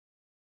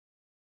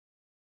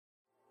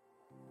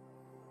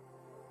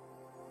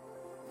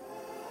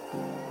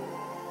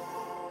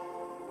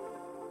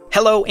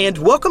Hello, and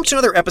welcome to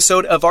another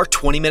episode of our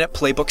 20-Minute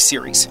Playbook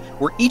series,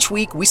 where each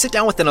week we sit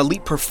down with an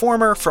elite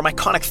performer, from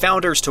iconic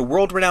founders to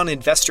world-renowned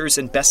investors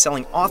and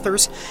best-selling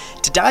authors,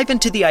 to dive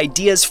into the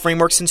ideas,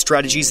 frameworks, and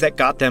strategies that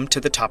got them to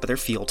the top of their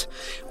field,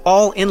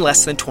 all in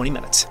less than 20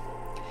 minutes.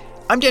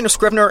 I'm Daniel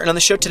Scrivener, and on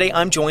the show today,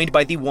 I'm joined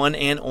by the one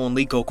and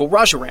only Gokul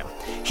Rajaram.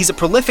 He's a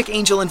prolific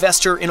angel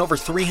investor in over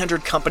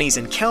 300 companies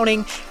and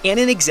counting, and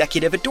an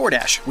executive at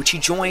DoorDash, which he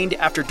joined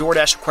after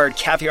DoorDash acquired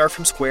Caviar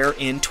from Square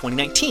in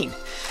 2019.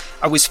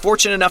 I was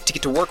fortunate enough to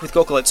get to work with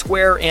Gokul at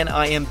Square, and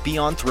I am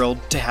beyond thrilled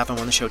to have him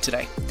on the show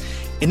today.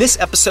 In this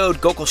episode,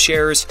 Gokul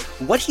shares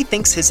what he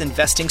thinks his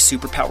investing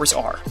superpowers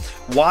are,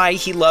 why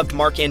he loved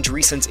Marc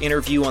Andreessen's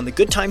interview on The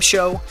Good Time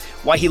Show,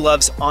 why he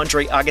loves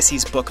Andre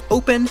Agassi's book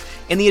Open,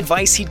 and the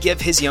advice he'd give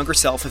his younger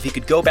self if he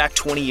could go back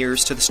 20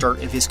 years to the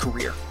start of his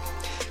career.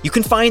 You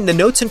can find the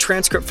notes and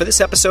transcript for this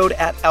episode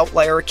at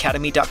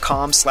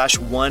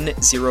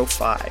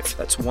outlieracademy.com/105.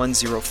 That's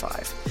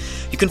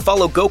 105. You can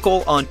follow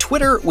Gokul on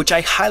Twitter, which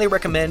I highly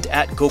recommend,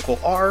 at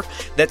GokulR.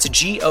 That's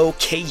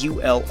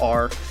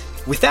GOKULR.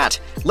 With that,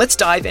 let's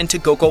dive into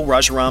Gokul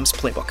Rajaram's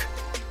playbook.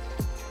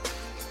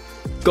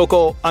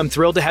 Gokul, I'm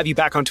thrilled to have you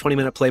back on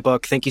 20-Minute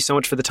Playbook. Thank you so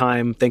much for the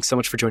time. Thanks so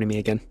much for joining me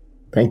again.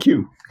 Thank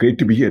you. Great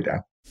to be here,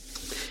 Dan.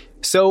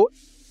 So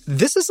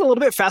this is a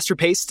little bit faster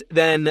paced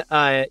than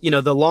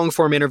the long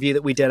form interview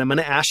that we did. I'm going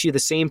to ask you the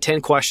same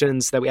 10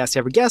 questions that we asked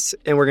every guest,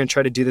 and we're going to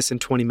try to do this in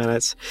 20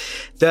 minutes.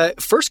 The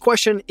first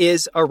question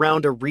is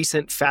around a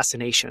recent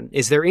fascination.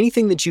 Is there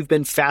anything that you've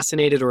been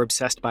fascinated or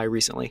obsessed by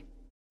recently?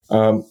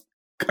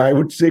 I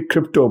would say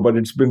crypto, but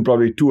it's been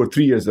probably 2 or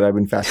 3 years that I've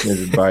been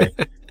fascinated by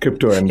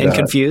crypto and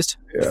confused.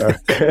 Yeah,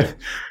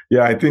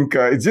 I think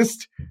it's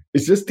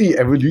just the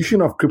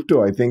evolution of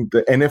crypto. I think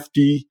the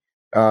NFT,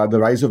 the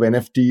rise of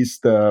NFTs,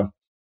 the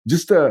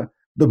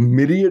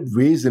myriad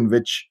ways in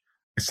which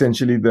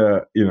essentially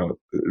the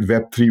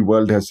Web3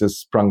 world has just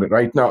sprung.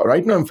 Right now,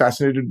 I'm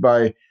fascinated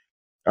by.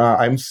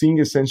 I'm seeing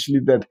essentially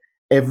that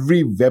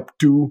every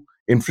Web2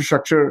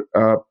 infrastructure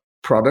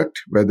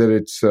product, whether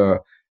it's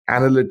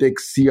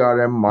analytics,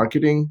 CRM,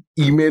 marketing,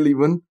 email,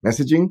 even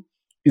messaging,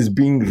 is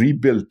being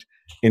rebuilt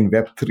in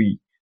Web3.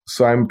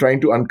 So I'm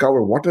trying to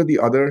uncover what are the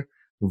other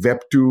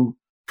Web2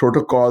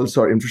 protocols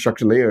or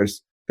infrastructure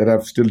layers that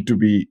have still to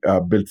be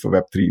built for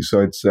Web3. So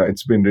it's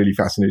been really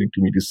fascinating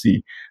to me to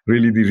see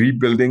really the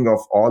rebuilding of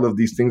all of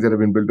these things that have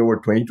been built over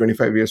 20,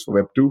 25 years for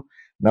Web2.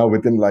 Now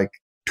within like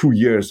 2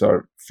 years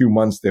or few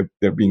months, they're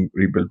being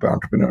rebuilt by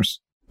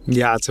entrepreneurs.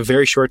 Yeah, it's a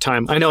very short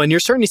time. I know. And you're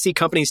starting to see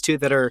companies too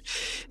that are,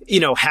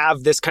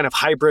 have this kind of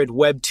hybrid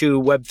Web 2,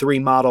 Web 3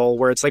 model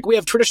where it's like we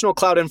have traditional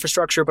cloud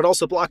infrastructure, but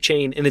also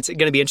blockchain. And it's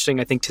going to be interesting,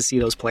 I think, to see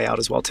those play out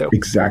as well too.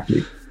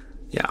 Exactly.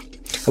 Yeah,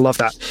 I love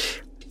that.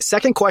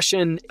 Second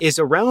question is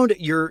around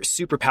your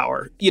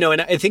superpower.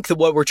 And I think that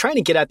what we're trying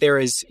to get at there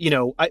is,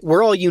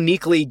 we're all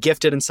uniquely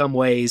gifted in some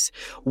ways.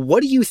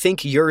 What do you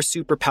think your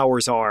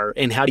superpowers are,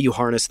 and how do you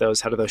harness those?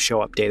 How do those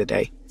show up day to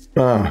day?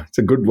 It's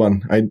a good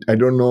one. I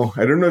don't know.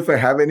 I don't know if I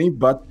have any,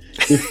 but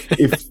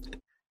if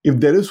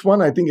there is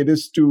one, I think it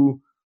is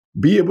to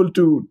be able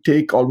to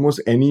take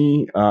almost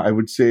any, I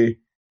would say,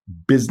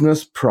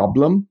 business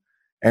problem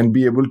and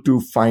be able to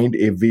find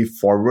a way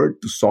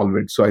forward to solve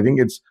it. So I think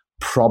it's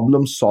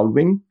problem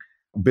solving,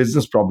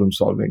 business problem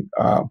solving,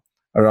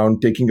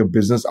 around taking a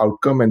business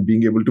outcome and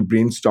being able to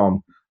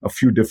brainstorm a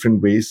few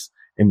different ways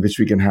in which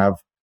we can have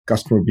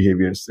customer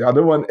behaviors. The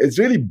other one is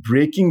really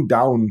breaking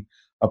down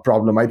a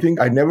problem. I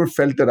think I never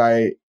felt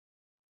that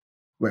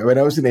when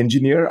I was an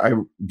engineer, I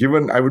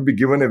would be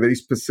given a very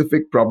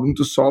specific problem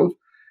to solve,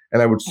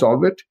 and I would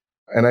solve it.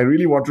 And I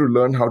really want to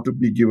learn how to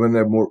be given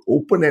a more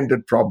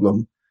open-ended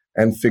problem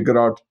and figure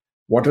out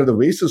what are the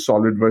ways to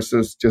solve it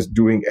versus just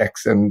doing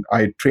X. And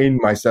I trained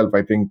myself,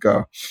 I think,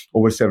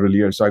 over several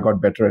years. So I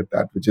got better at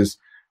that, which is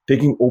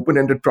taking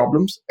open-ended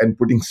problems and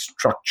putting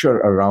structure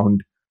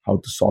around how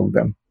to solve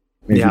them.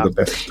 Maybe the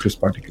best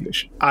crisp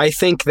articulation. I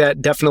think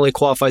that definitely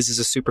qualifies as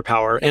a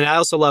superpower. And I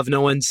also love no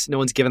one's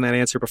given that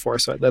answer before.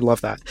 So I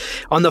love that.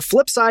 On the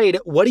flip side,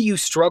 what do you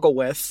struggle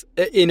with?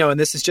 And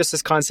this is just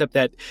this concept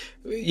that,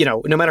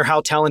 no matter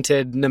how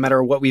talented, no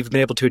matter what we've been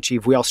able to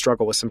achieve, we all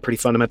struggle with some pretty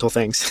fundamental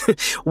things.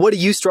 What do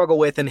you struggle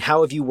with, and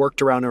how have you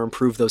worked around or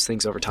improved those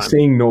things over time?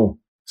 Saying no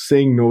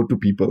to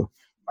people.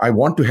 I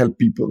want to help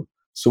people.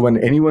 So when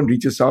anyone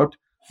reaches out,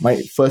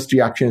 my first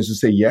reaction is to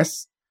say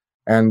yes.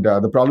 And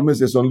the problem is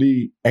there's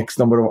only X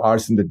number of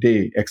hours in the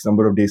day, X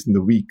number of days in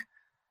the week.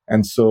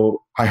 And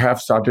so I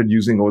have started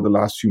using over the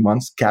last few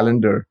months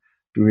calendar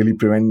to really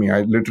prevent me.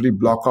 I literally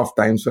block off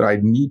times where I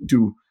need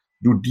to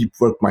do deep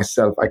work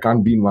myself. I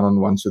can't be in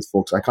one-on-ones with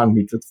folks. I can't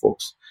meet with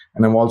folks.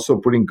 And I'm also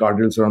putting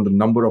guardrails around the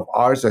number of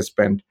hours I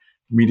spend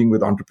meeting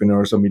with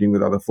entrepreneurs or meeting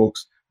with other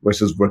folks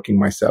versus working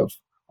myself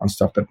on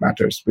stuff that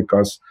matters.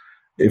 Because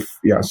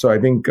so I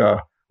think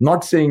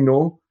not saying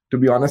no, to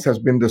be honest, has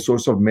been the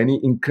source of many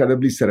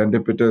incredibly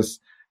serendipitous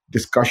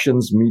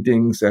discussions,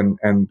 meetings, and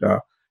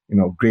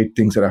great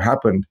things that have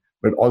happened,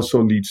 but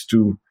also leads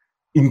to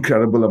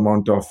incredible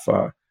amount of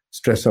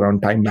stress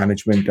around time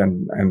management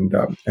and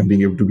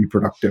being able to be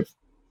productive.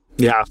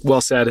 Yeah, well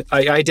said.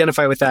 I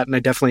identify with that, and I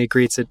definitely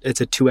agree. It's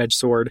a two-edged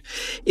sword.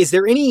 Is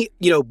there any,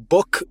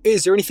 book?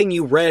 Is there anything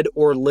you read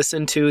or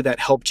listened to that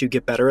helped you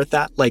get better at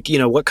that? Like,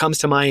 what comes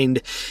to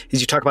mind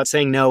as you talk about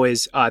saying no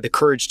is The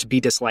Courage to Be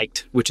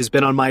Disliked, which has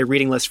been on my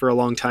reading list for a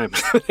long time.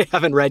 I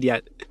haven't read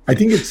yet. I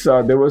think it's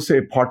there was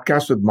a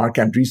podcast with Mark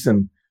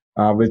Andreessen,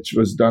 which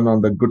was done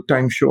on the Good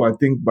Time Show, I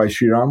think, by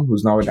Shriram,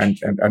 who's now at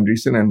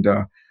Andreessen, and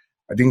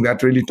I think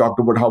that really talked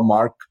about how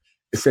Mark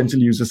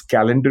essentially uses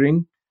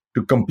calendaring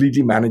to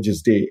completely manage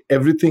his day.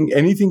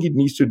 Anything he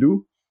needs to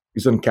do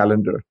is on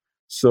calendar.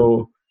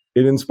 So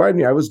it inspired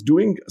me. I was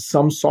doing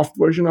some soft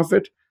version of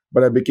it,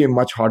 but I became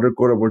much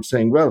hardcore about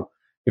saying, well,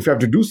 if I have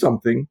to do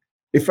something,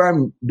 if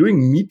I'm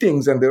doing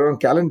meetings and they're on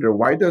calendar,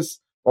 why does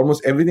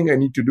almost everything I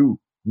need to do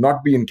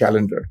not be in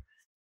calendar?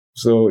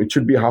 So it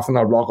should be a half an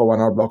hour block or 1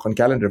 hour block on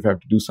calendar if I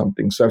have to do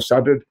something. So I've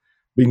started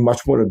being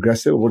much more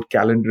aggressive about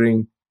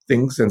calendaring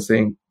things and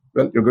saying,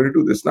 well, you're going to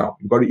do this now.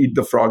 You've got to eat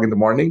the frog in the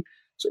morning.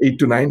 So 8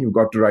 to 9, you've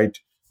got to write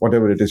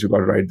whatever it is. You've got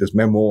to write this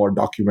memo or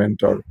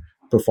document or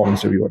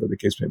performance review, whatever the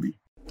case may be.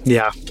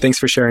 Yeah, thanks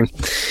for sharing.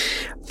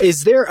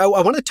 I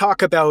want to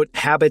talk about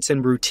habits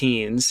and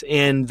routines.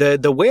 And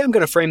the way I'm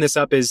going to frame this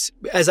up is,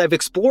 as I've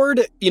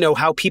explored,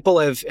 how people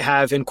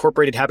have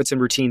incorporated habits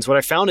and routines, what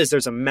I found is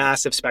there's a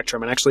massive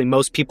spectrum. And actually,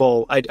 most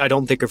people, I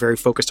don't think, are very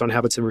focused on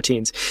habits and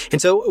routines. And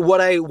so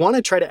what I want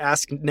to try to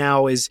ask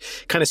now is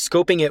kind of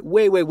scoping it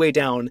way, way, way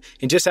down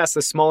and just ask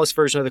the smallest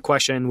version of the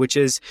question, which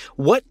is,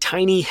 what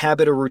tiny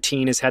habit or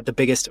routine has had the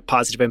biggest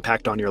positive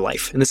impact on your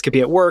life? And this could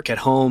be at work, at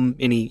home,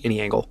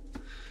 any angle.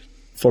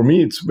 For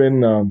me, it's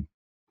been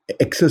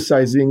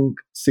exercising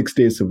 6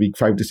 days a week,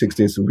 5 to 6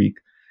 days a week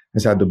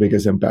has had the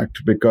biggest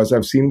impact, because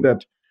I've seen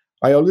that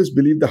I always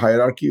believe the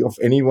hierarchy of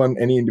any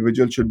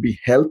individual should be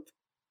health,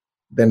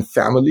 then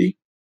family,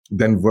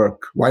 then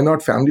work. Why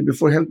not family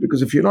before health?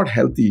 Because if you're not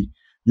healthy,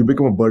 you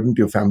become a burden to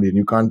your family and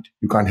you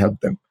can't help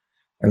them.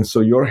 And so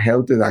your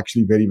health is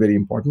actually very, very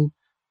important.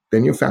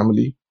 Then your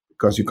family,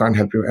 because you can't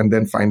help you, and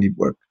then finally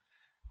work.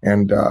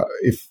 And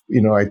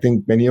I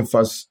think many of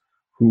us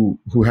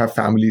who have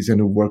families and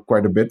who work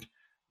quite a bit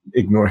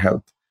ignore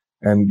health,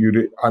 and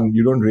you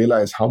don't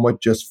realize how much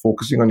just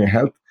focusing on your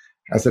health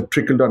has a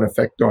trickle-down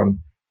effect on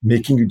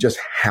making you just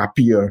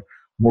happier,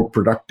 more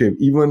productive.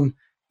 Even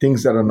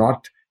things that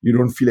you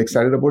don't feel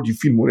excited about, you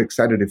feel more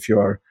excited if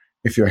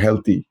you're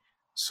healthy.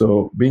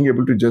 So being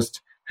able to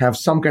just have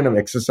some kind of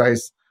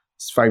exercise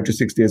 5 to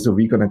 6 days a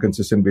week on a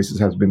consistent basis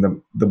has been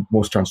the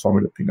most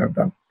transformative thing I've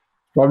done.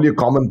 Probably a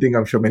common thing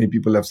I'm sure many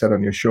people have said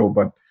on your show,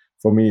 but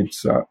for me, it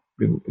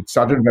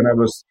started when I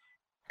was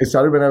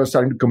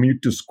starting to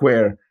commute to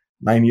Square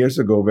 9 years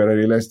ago, where I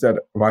realized that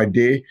my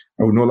day,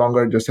 I would no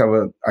longer just I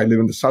live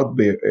in the South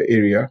Bay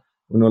area, I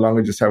would no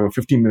longer just have a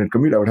 15-minute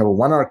commute. I would have a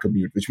 1 hour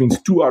commute, which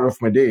means 2 hours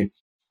of my day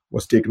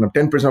was taken up,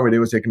 10% of my day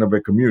was taken up by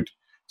commute.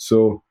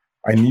 So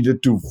I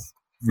needed to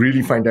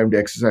really find time to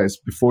exercise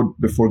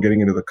before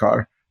getting into the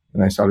car.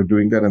 And I started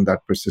doing that, and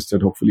that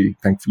persisted,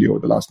 thankfully, over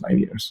the last 9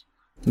 years.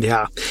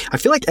 Yeah. I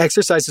feel like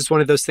exercise is one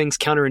of those things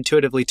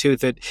counterintuitively too,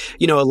 that,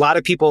 a lot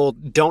of people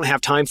don't have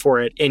time for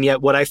it. And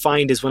yet what I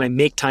find is when I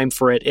make time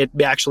for it, it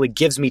actually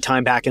gives me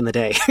time back in the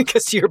day.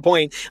 Because to your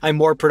point, I'm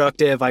more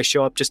productive. I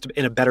show up just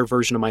in a better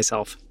version of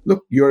myself.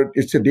 Look,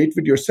 it's a date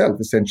with yourself,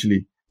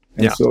 essentially.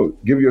 And so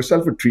give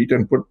yourself a treat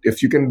and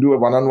if you can do a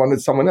one-on-one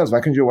with someone else,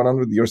 why can't you do a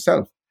one-on-one with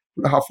yourself?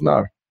 Put a half an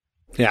hour.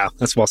 Yeah,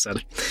 that's well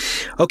said.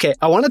 Okay,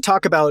 I want to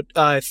talk about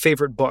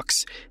favorite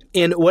books.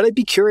 And what I'd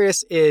be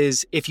curious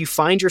is if you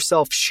find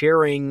yourself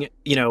sharing,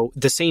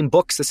 the same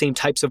books, the same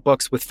types of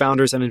books with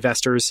founders and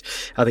investors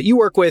that you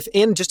work with,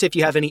 and just if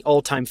you have any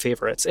all-time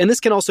favorites. And this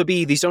can also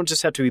be, these don't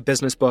just have to be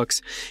business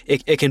books.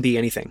 It can be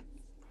anything.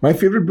 My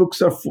favorite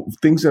books are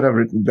things that are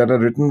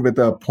written with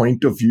a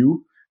point of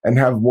view and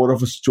have more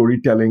of a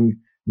storytelling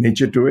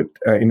nature to it.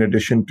 In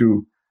addition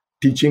to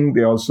teaching,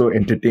 they also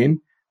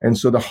entertain. And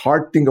so The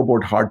Hard Thing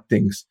About Hard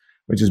Things,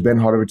 which is Ben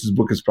Horowitz's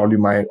book, is probably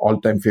my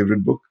all-time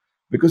favorite book,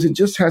 because it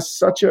just has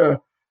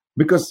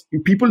because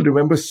people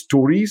remember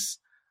stories.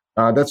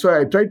 That's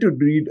why I tried to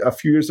read a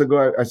few years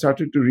ago. I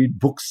started to read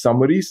book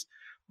summaries,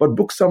 but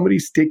book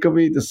summaries take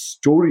away the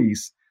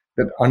stories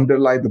that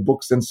underlie the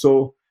books. And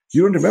so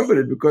you don't remember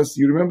it because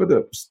you remember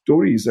the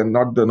stories and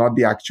not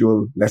the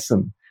actual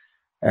lesson.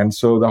 And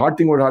so The Hard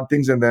Thing About Hard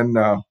Things. And then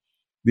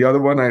the other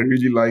one I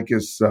really like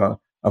is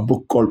a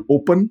book called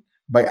Open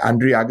by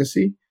Andre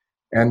Agassi.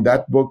 And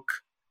that book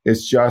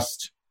is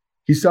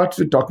he starts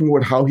with talking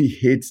about how he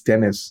hates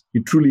tennis. He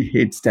truly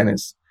hates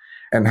tennis.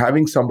 And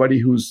having somebody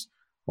who's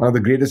one of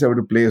the greatest ever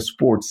to play a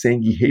sport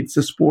saying he hates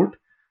the sport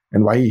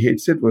and why he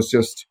hates it was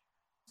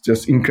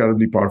just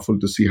incredibly powerful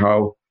to see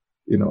how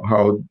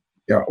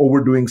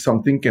overdoing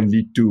something can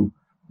lead to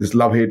this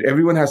love-hate.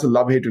 Everyone has a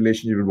love-hate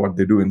relationship with what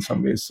they do in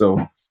some ways.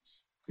 So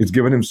it's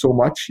given him so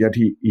much, yet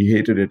he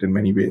hated it in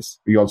many ways.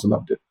 He also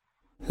loved it.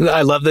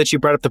 I love that you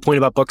brought up the point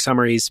about book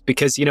summaries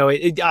because,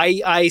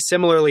 I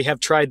similarly have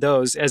tried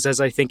those as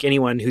I think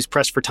anyone who's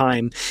pressed for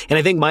time. And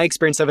I think my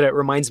experience of it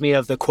reminds me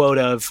of the quote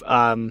of,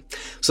 I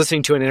was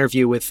listening to an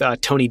interview with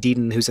Tony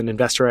Deaton, who's an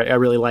investor I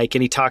really like.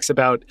 And he talks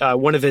about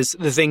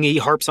the thing he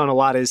harps on a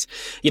lot is,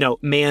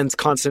 man's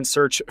constant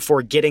search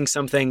for getting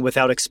something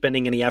without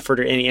expending any effort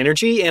or any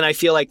energy. And I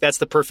feel like that's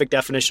the perfect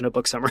definition of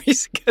book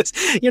summaries because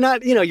you're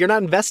not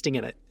investing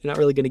in it. You're not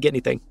really going to get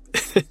anything.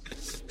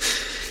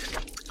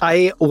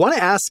 I want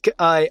to ask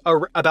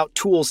about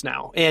tools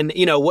now. And,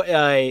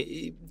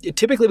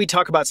 typically we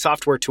talk about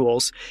software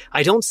tools.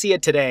 I don't see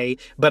it today,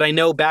 but I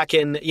know back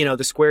in,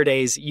 the Square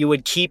days, you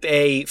would keep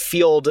a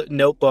field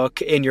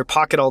notebook in your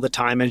pocket all the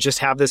time and just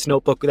have this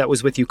notebook that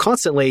was with you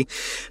constantly.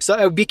 So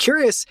I would be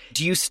curious,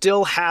 do you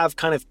still have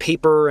kind of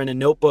paper and a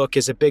notebook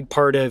as a big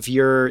part of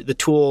the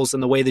tools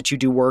and the way that you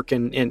do work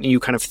and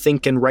you kind of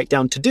think and write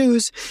down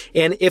to-dos?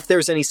 And if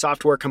there's any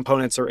software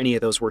components or any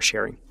of those worth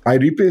sharing? I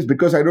replace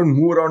because I don't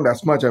move around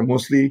as much. I'm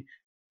mostly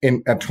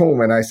at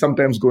home and I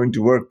sometimes go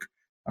into work,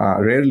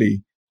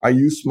 rarely. I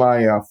use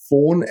my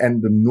phone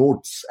and the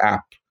Notes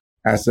app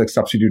as a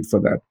substitute for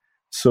that.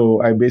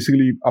 So I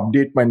basically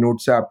update my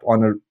Notes app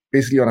on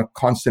a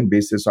constant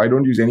basis. So I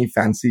don't use any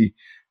fancy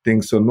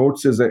things. So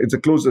Notes it's a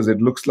closest. It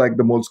looks like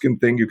the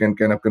Moleskine thing. You can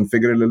kind of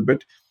configure a little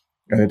bit,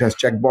 and it has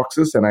check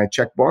boxes, and I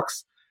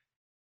checkbox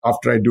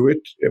after I do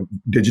it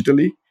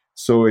digitally.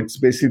 So it's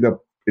basically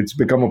it's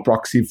become a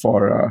proxy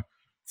for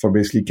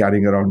basically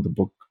carrying around the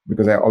book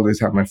because I always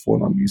have my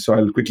phone on me. So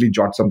I'll quickly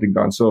jot something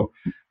down. So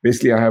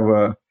basically I have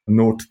a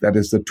note that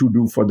is the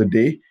to-do for the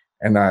day.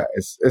 And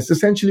it's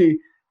essentially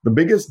the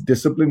biggest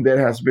discipline there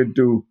has been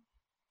to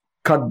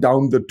cut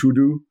down the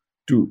to-do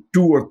to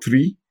 2 or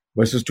 3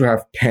 versus to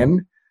have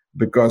 10,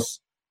 because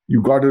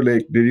you got to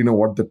really know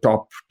what the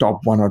top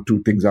 1 or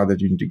 2 things are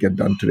that you need to get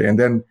done today. And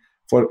then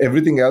for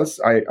everything else,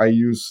 I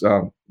use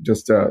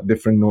just a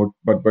different note.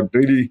 But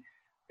really,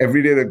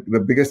 every day,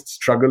 the biggest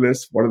struggle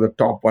is what are the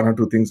top 1 or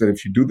 2 things that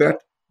if you do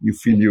that, you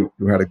feel you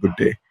had a good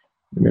day.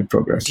 You made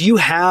progress. Do you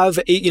have,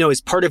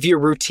 as part of your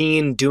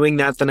routine, doing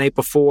that the night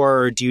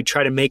before? Or do you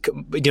try to make,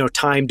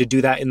 time to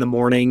do that in the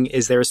morning?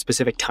 Is there a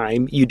specific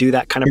time you do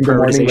that kind of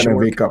prioritization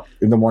work?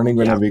 In the morning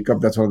when I wake up,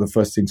 that's one of the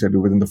first things I do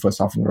within the first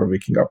half an hour of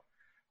waking up.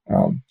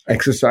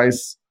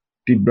 Exercise,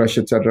 teeth brush,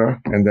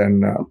 etc., and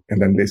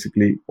then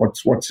basically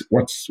what's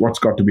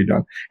got to be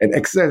done. And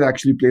exercise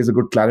actually plays a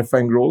good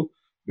clarifying role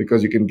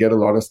because you can get a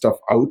lot of stuff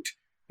out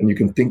and you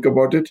can think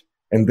about it,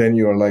 and then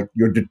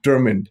you're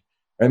determined.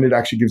 And it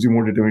actually gives you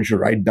more determination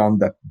to write down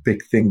that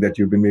big thing that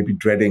you've been maybe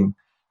dreading.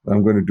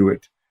 I'm going to do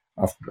it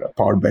after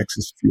powered by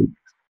Access Fuel.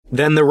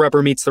 Then the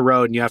rubber meets the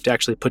road and you have to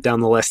actually put down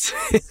the list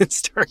and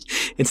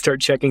start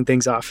checking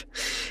things off.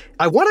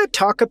 I want to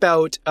talk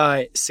about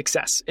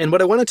success. And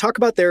what I want to talk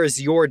about there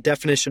is your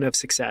definition of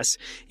success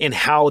and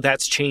how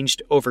that's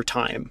changed over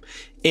time.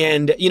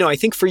 And, I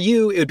think for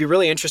you, it would be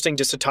really interesting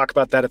just to talk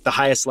about that at the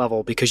highest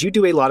level, because you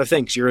do a lot of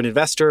things. You're an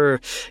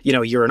investor,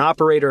 you're an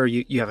operator,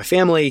 you have a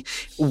family.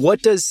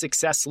 What does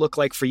success look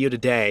like for you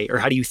today? Or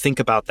how do you think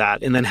about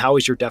that? And then how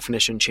has your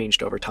definition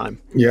changed over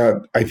time? Yeah,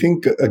 I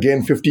think,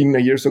 again, 15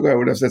 years ago, I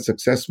would have said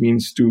success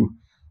means to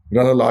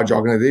run a large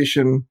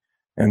organization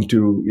and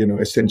to,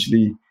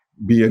 essentially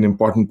be an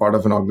important part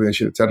of an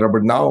organization, et cetera.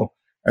 But now,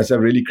 as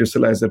I've really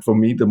crystallized that for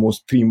me, the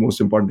 3 most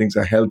important things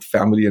are health,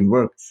 family, and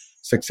work.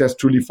 Success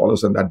truly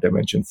follows on that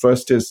dimension.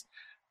 First is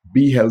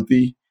be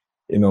healthy.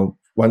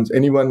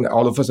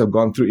 All of us have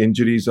gone through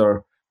injuries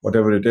or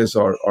whatever it is,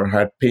 or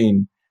had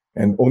pain.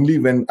 And only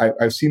when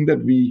I've seen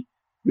that we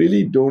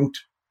really don't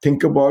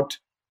think about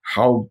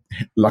how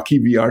lucky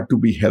we are to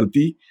be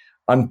healthy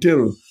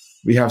until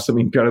we have some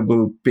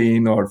incredible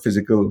pain or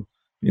physical.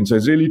 And so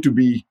it's really to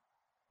be,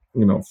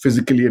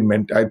 physically and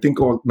mental. I think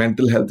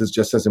mental health is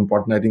just as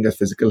important, I think, as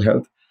physical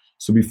health.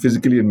 So be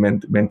physically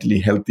and mentally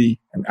healthy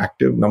and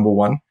active, number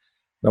 1.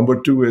 Number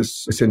 2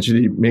 is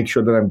essentially make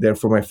sure that I'm there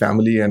for my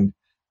family and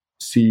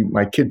see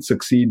my kids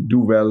succeed, do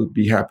well,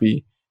 be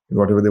happy in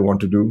whatever they want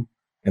to do,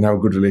 and have a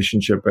good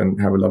relationship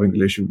and have a loving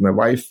relationship with my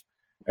wife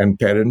and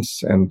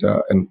parents and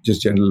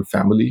just general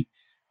family.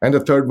 And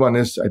the third one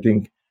is, I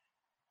think,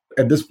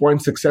 at this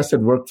point, success at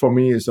work for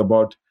me is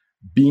about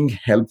being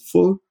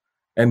helpful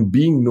and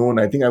being known.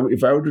 I think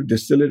if I were to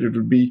distill it, it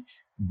would be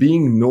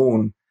being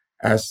known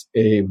as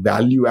a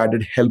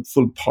value-added,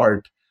 helpful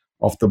part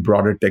of the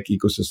broader tech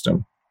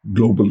ecosystem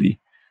globally.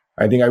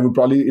 I think I would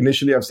probably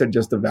initially have said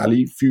just the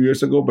Valley a few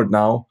years ago, but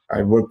now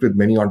I've worked with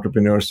many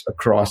entrepreneurs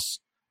across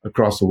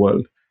the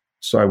world.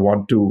 So I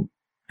want to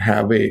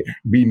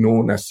be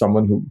known as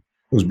someone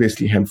who's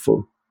basically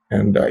helpful.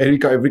 And every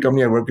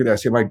company I work with, I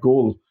say my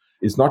goal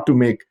is not to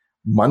make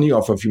money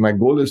off of you. My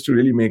goal is to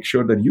really make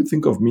sure that you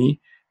think of me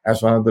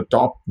as one of the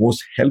top,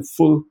 most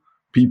helpful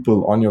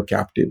people on your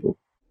cap table.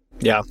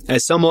 Yeah.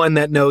 As someone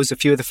that knows a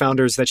few of the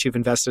founders that you've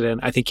invested in,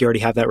 I think you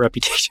already have that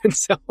reputation.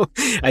 So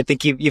I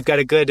think you've got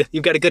a good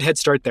head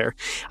start there.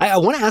 I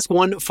want to ask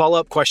one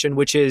follow-up question,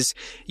 which is,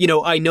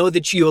 I know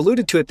that you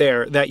alluded to it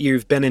there, that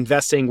you've been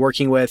investing,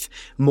 working with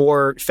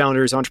more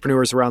founders,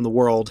 entrepreneurs around the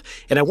world.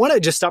 And I want to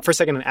just stop for a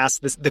second and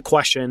ask the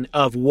question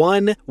of,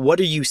 one, what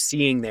are you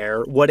seeing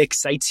there? What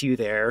excites you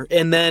there?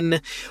 And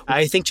then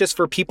I think just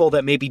for people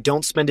that maybe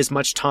don't spend as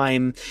much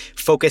time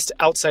focused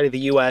outside of the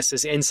US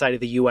as inside of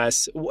the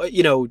US,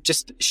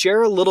 just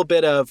share a little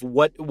bit of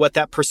what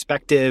that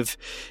perspective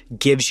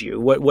gives you,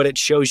 what it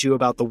shows you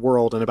about the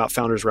world and about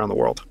founders around the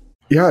world.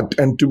 Yeah.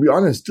 And to be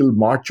honest, till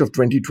March of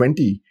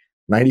 2020,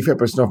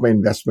 95% of my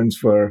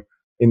investments were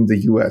in the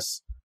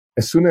US.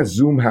 As soon as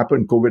Zoom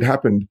happened, COVID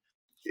happened,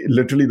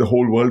 literally the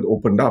whole world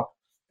opened up,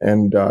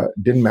 and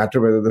didn't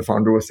matter whether the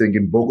founder was saying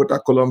in Bogota,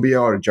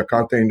 Colombia, or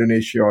Jakarta,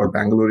 Indonesia, or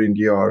Bangalore,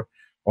 India, or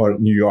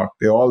New York.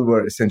 They all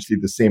were essentially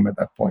the same at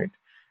that point.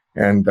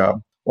 And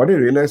what I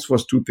realized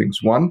was two things.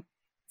 One,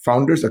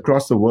 founders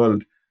across the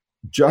world,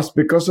 just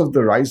because of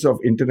the rise of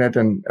internet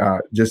and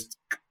just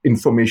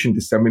information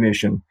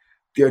dissemination,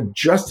 they're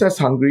just as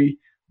hungry,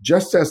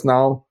 just as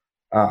now,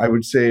 I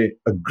would say,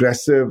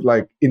 aggressive,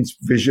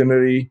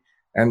 visionary,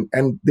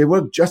 and they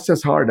work just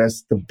as hard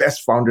as the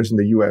best founders in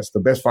the US.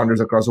 The best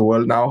founders across the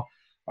world now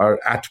are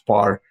at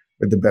par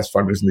with the best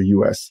founders in the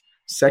US.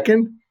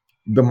 Second,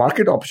 the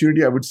market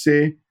opportunity, I would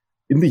say,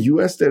 in the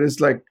US,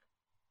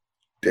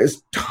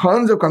 there's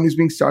tons of companies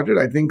being started.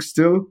 I think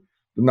still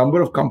the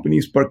number of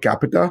companies per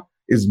capita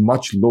is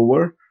much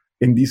lower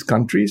in these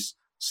countries.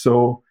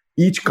 So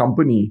each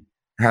company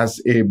has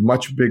a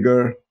much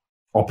bigger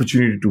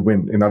opportunity to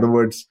win. In other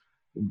words,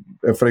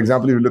 for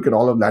example, if you look at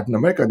all of Latin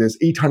America, there's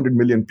 800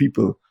 million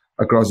people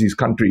across these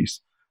countries.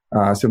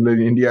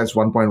 Similarly, India has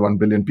 1.1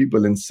 billion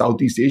people. In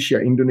Southeast Asia,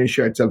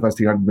 Indonesia itself has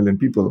 300 million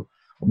people,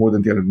 or more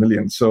than 300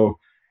 million. So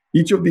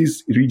each of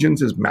these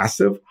regions is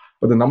massive,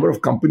 but the number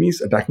of companies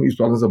attacking these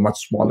problems are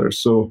much smaller.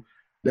 So,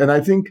 and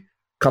I think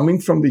coming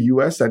from the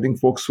US, I think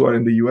folks who are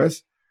in the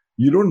US,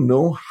 you don't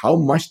know how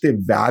much they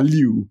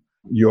value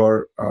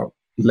your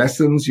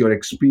lessons, your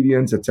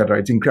experience, etc.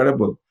 It's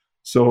incredible.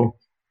 So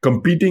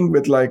competing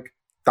with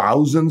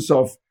thousands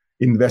of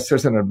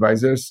investors and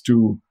advisors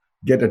to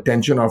get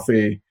attention of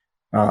a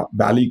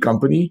Valley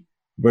company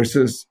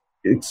versus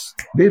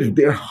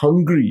they're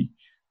hungry.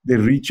 They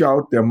reach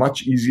out. They're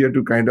much easier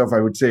to I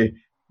would say,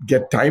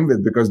 get time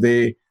with because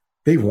they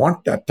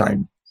want that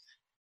time.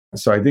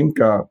 So I think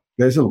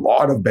there's a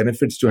lot of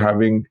benefits to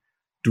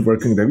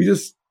working there.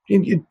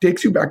 It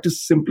takes you back to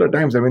simpler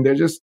times. I mean, they're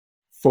just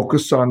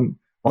focused on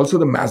also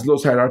the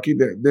Maslow's hierarchy.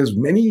 There's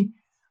many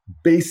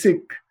basic,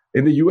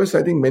 in the US,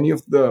 I think many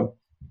of the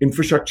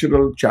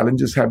infrastructural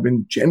challenges have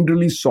been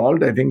generally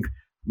solved. I think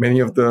many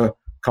of the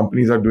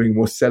companies are doing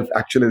more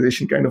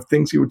self-actualization kind of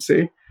things, you would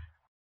say.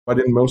 But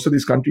in most of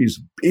these countries,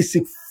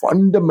 basic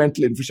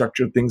fundamental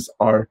infrastructure things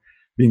are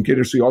being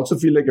catered. So you also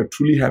feel like you're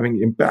truly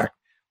having impact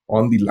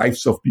on the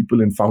lives of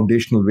people in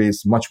foundational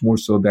ways, much more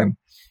so than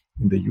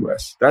in the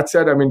US. That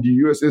said, I mean,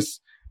 the US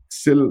is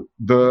still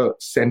the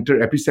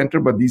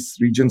epicenter, but these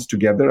regions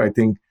together, I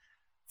think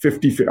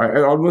 50,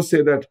 I almost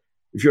say that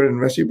if you're an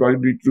investor, you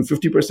probably do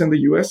 50% the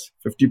US,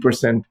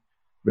 50%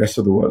 rest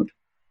of the world.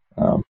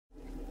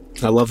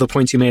 I love the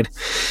points you made.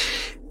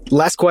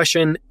 Last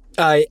question.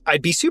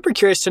 I'd be super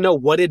curious to know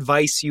what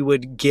advice you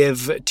would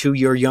give to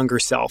your younger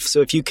self. So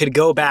if you could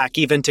go back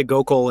even to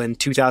Gokul in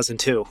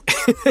 2002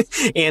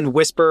 and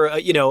whisper,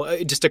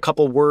 just a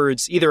couple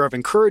words, either of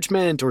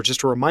encouragement or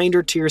just a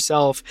reminder to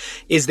yourself,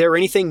 is there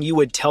anything you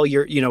would tell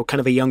your, kind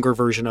of a younger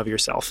version of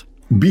yourself?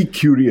 Be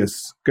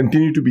curious.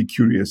 Continue to be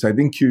curious. I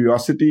think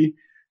curiosity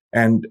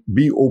and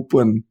be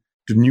open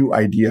to new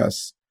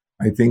ideas.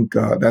 I think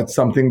that's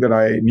something that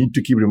I need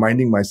to keep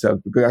reminding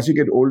myself, because as you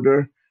get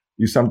older,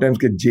 you sometimes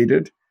get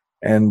jaded.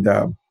 And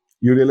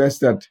you realize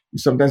that you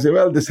sometimes say,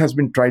 well, this has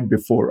been tried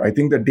before. I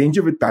think the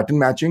danger with pattern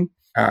matching,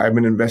 I'm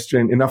an investor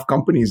in enough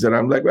companies that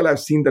I'm like, well, I've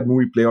seen that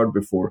movie play out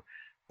before.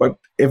 But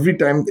every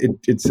time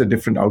it's a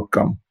different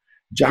outcome.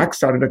 Jack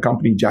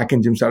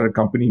and Jim started a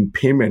company in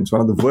payments,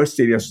 one of the worst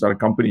areas to start a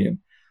company in.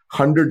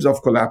 Hundreds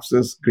of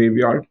collapses,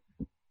 graveyard,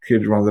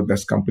 created one of the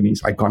best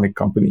companies, iconic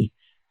company.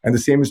 And the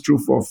same is true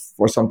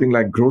for something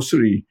like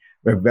grocery,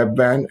 where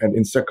Webvan and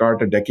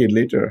Instacart a decade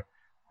later.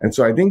 And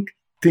so I think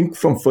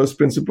from first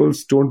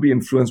principles, don't be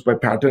influenced by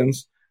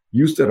patterns,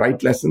 use the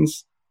right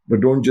lessons,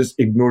 but don't just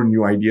ignore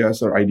new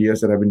ideas or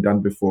ideas that have been done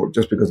before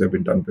just because they've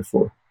been done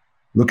before.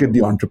 Look at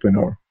the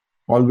entrepreneur.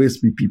 Always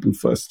be people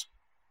first.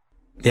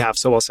 Yeah,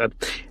 so well said.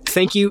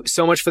 Thank you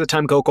so much for the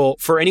time, Gokul.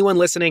 For anyone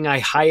listening, I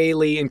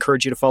highly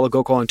encourage you to follow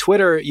Gokul on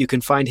Twitter. You can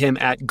find him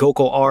at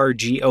GokulR,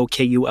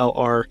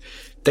 Gokulr.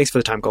 Thanks for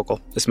the time, Gokul.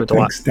 This meant a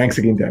lot. Thanks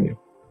again,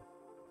 Daniel.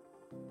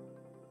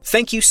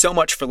 Thank you so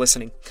much for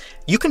listening.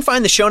 You can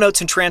find the show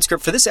notes and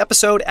transcript for this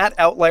episode at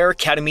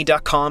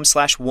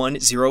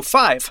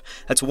outlieracademy.com/105.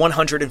 That's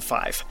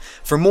 105.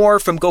 For more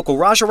from Gokul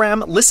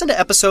Rajaram, listen to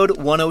episode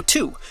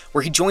 102,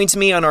 where he joins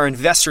me on our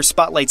Investor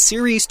Spotlight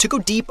series to go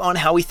deep on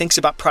how he thinks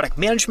about product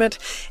management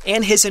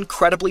and his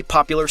incredibly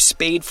popular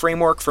SPADE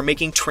framework for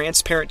making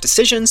transparent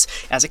decisions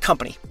as a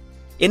company.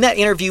 In that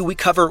interview, we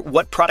cover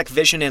what product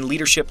vision and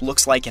leadership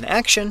looks like in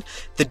action,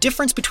 the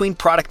difference between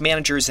product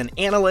managers and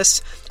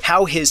analysts,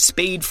 how his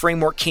SPADE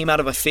framework came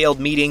out of a failed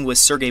meeting with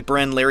Sergey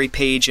Brin, Larry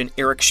Page, and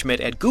Eric Schmidt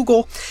at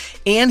Google,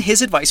 and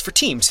his advice for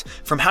teams,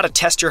 from how to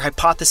test your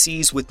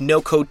hypotheses with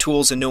no-code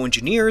tools and no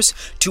engineers,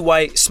 to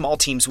why small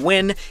teams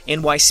win,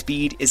 and why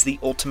speed is the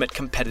ultimate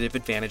competitive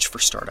advantage for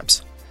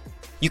startups.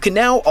 You can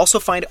now also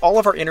find all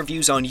of our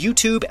interviews on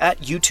YouTube at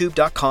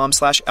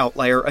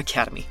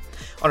youtube.com/outlieracademy.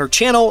 On our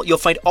channel, you'll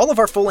find all of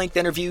our full-length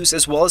interviews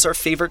as well as our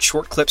favorite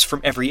short clips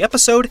from every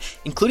episode,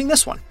 including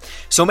this one.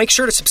 So make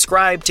sure to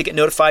subscribe to get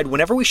notified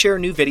whenever we share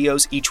new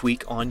videos each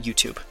week on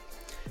YouTube.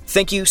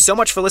 Thank you so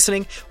much for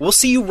listening. We'll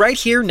see you right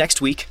here next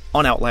week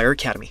on Outlier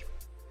Academy.